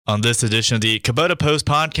On this edition of the Kubota Post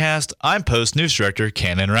podcast, I'm Post News Director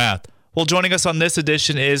Cannon Rath. Well, joining us on this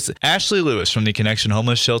edition is Ashley Lewis from the Connection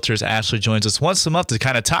Homeless Shelters. Ashley joins us once a month to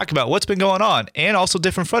kind of talk about what's been going on and also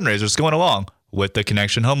different fundraisers going along with the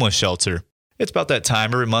Connection Homeless Shelter. It's about that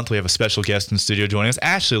time. Every month we have a special guest in studio joining us,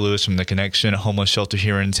 Ashley Lewis from the Connection Homeless Shelter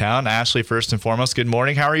here in town. Ashley, first and foremost, good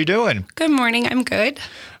morning. How are you doing? Good morning. I'm good.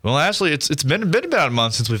 Well, Ashley, it's been about a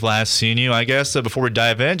month since we've last seen you. I guess before we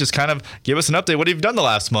dive in, just kind of give us an update. What have you done the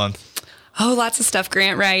last month? Oh, lots of stuff,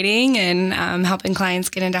 grant writing and helping clients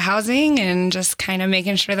get into housing and just kind of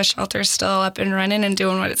making sure the shelter's still up and running and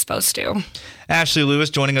doing what it's supposed to. Ashley Lewis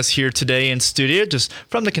joining us here today in studio, just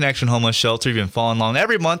from the Connection Homeless Shelter. You've been following along.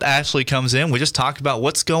 Every month, Ashley comes in. We just talk about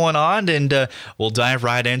what's going on, and we'll dive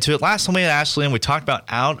right into it. Last time we had Ashley in, we talked about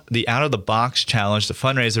the Out of the Box Challenge, the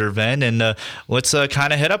fundraiser event, and let's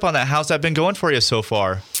kind of hit up on that. How's that been going for you so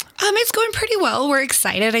far? It's going pretty well. We're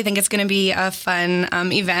excited. I think it's going to be a fun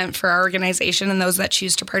event for our organization and those that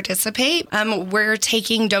choose to participate. We're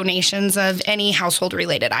taking donations of any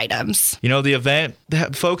household-related items. You know, the event,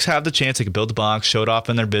 folks have the chance to build the box, show it off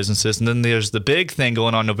in their businesses, and then there's the big thing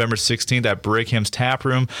going on November 16th at Brigham's Tap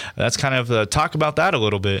Room. That's kind of talk about that a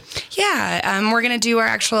little bit. Yeah, we're going to do our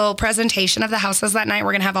actual presentation of the houses that night.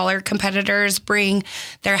 We're going to have all our competitors bring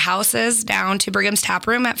their houses down to Brigham's Tap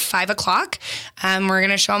Room at 5 o'clock. We're going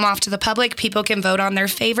to show them off to the public. People can vote on their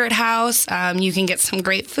favorite house. You can get some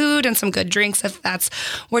great food and some good drinks if that's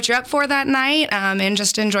what you're up for that night, and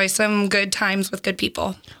just enjoy some good times with good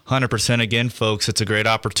people. 100% again, folks. It's a great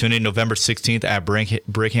opportunity. November 16th at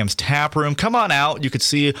Brigham's Tap Room. Come on out. You could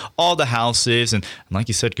see all the houses and like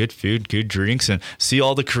you said, good food, good drinks, and see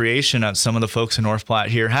all the creation that some of the folks in North Platte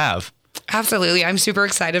here have. Absolutely. I'm super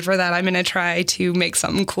excited for that. I'm going to try to make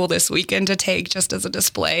something cool this weekend to take just as a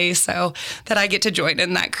display so that I get to join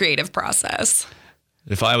in that creative process.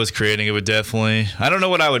 If I was creating, it would definitely, I don't know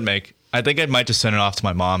what I would make. I think I might just send it off to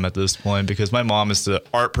my mom at this point because my mom is the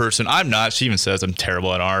art person. I'm not. She even says I'm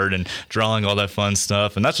terrible at art and drawing, all that fun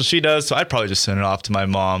stuff. And that's what she does. So I'd probably just send it off to my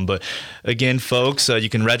mom. But again, folks, you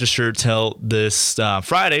can register till this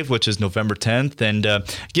Friday, which is November 10th, and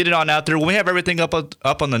get it on out there. We have everything up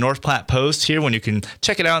on the North Platte Post here. When you can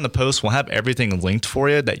check it out in the post, we'll have everything linked for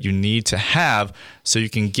you that you need to have so you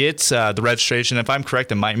can get the registration. If I'm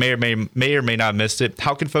correct, and may or may not have missed it,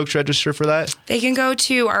 how can folks register for that? They can go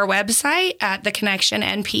to our website at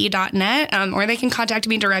theconnectionnp.net, or they can contact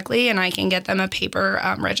me directly and I can get them a paper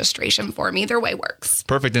registration form. Either way works.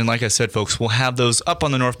 Perfect. And like I said, folks, we'll have those up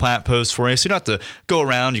on the North Platte Post for you. So you don't have to go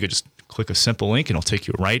around. You could just click a simple link and it'll take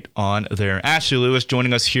you right on there. Ashley Lewis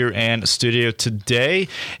joining us here in studio today.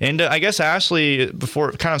 And I guess, Ashley,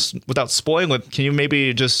 before kind of without spoiling it, can you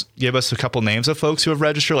maybe just give us a couple names of folks who have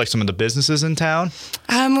registered, like some of the businesses in town?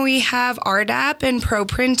 We have RDAP and Pro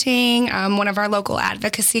Printing. One of our local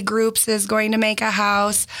advocacy groups is going to make a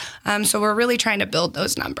house. So we're really trying to build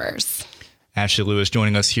those numbers. Ashley Lewis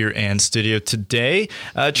joining us here in studio today.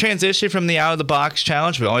 Transition from the Out of the Box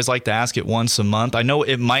Challenge. We always like to ask it once a month. I know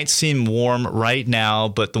it might seem warm right now,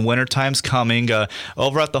 but the winter time's coming.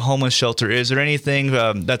 Over at the homeless shelter, is there anything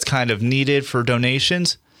that's kind of needed for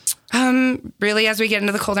donations? Really, as we get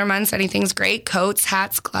into the colder months, anything's great. Coats,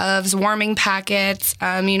 hats, gloves, warming packets.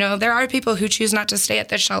 There are people who choose not to stay at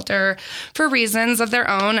the shelter for reasons of their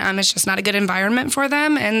own. It's just not a good environment for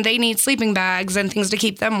them, and they need sleeping bags and things to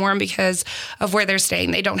keep them warm because of where they're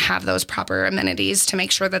staying. They don't have those proper amenities to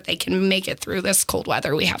make sure that they can make it through this cold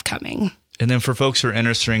weather we have coming. And then for folks who are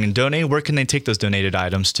interested in donating, where can they take those donated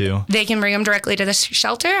items to? They can bring them directly to the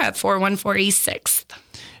shelter at 414 East 6th.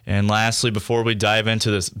 And lastly, before we dive into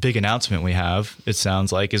this big announcement we have, it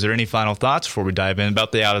sounds like, is there any final thoughts before we dive in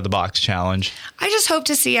about the Out of the Box Challenge? I just hope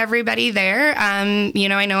to see everybody there. I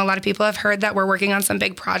know a lot of people have heard that we're working on some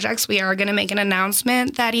big projects. We are going to make an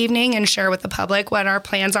announcement that evening and share with the public what our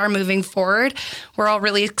plans are moving forward. We're all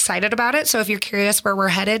really excited about it. So if you're curious where we're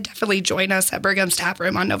headed, definitely join us at Brigham's Tap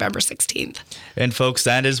Room on November 16th. And folks,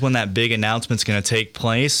 that is when that big announcement's going to take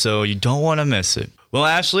place. So you don't want to miss it. Well,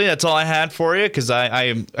 Ashley, that's all I had for you because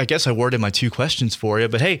I guess I worded my 2 questions for you.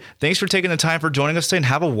 But hey, thanks for taking the time for joining us today and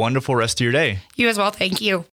have a wonderful rest of your day. You as well. Thank you.